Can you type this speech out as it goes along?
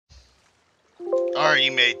Are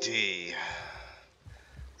you, matey?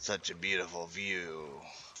 Such a beautiful view.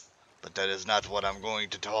 But that is not what I'm going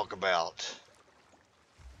to talk about.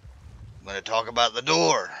 I'm going to talk about the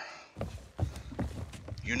door.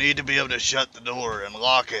 You need to be able to shut the door and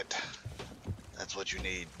lock it. That's what you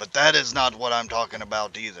need. But that is not what I'm talking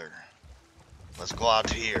about either. Let's go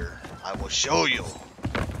out here. I will show you.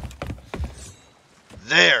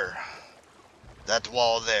 There. That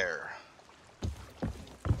wall there.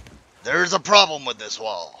 There's a problem with this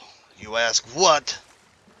wall. You ask what?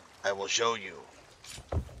 I will show you.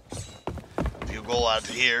 If you go out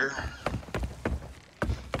here,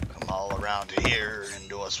 come all around here and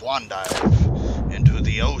do a swan dive into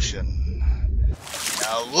the ocean.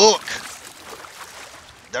 Now look.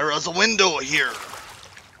 There is a window here.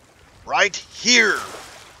 Right here.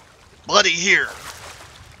 Bloody here.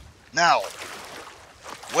 Now,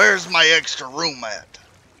 where's my extra room at?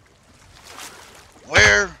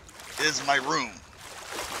 Where is my room?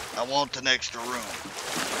 I want an extra room.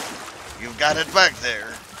 You've got it back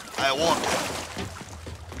there. I want it.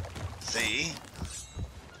 See?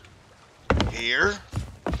 Here.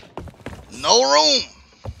 No room.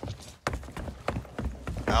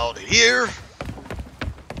 Out here.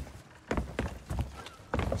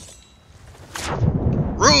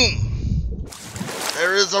 Room.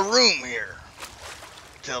 There is a room here.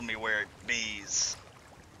 Tell me where it bees.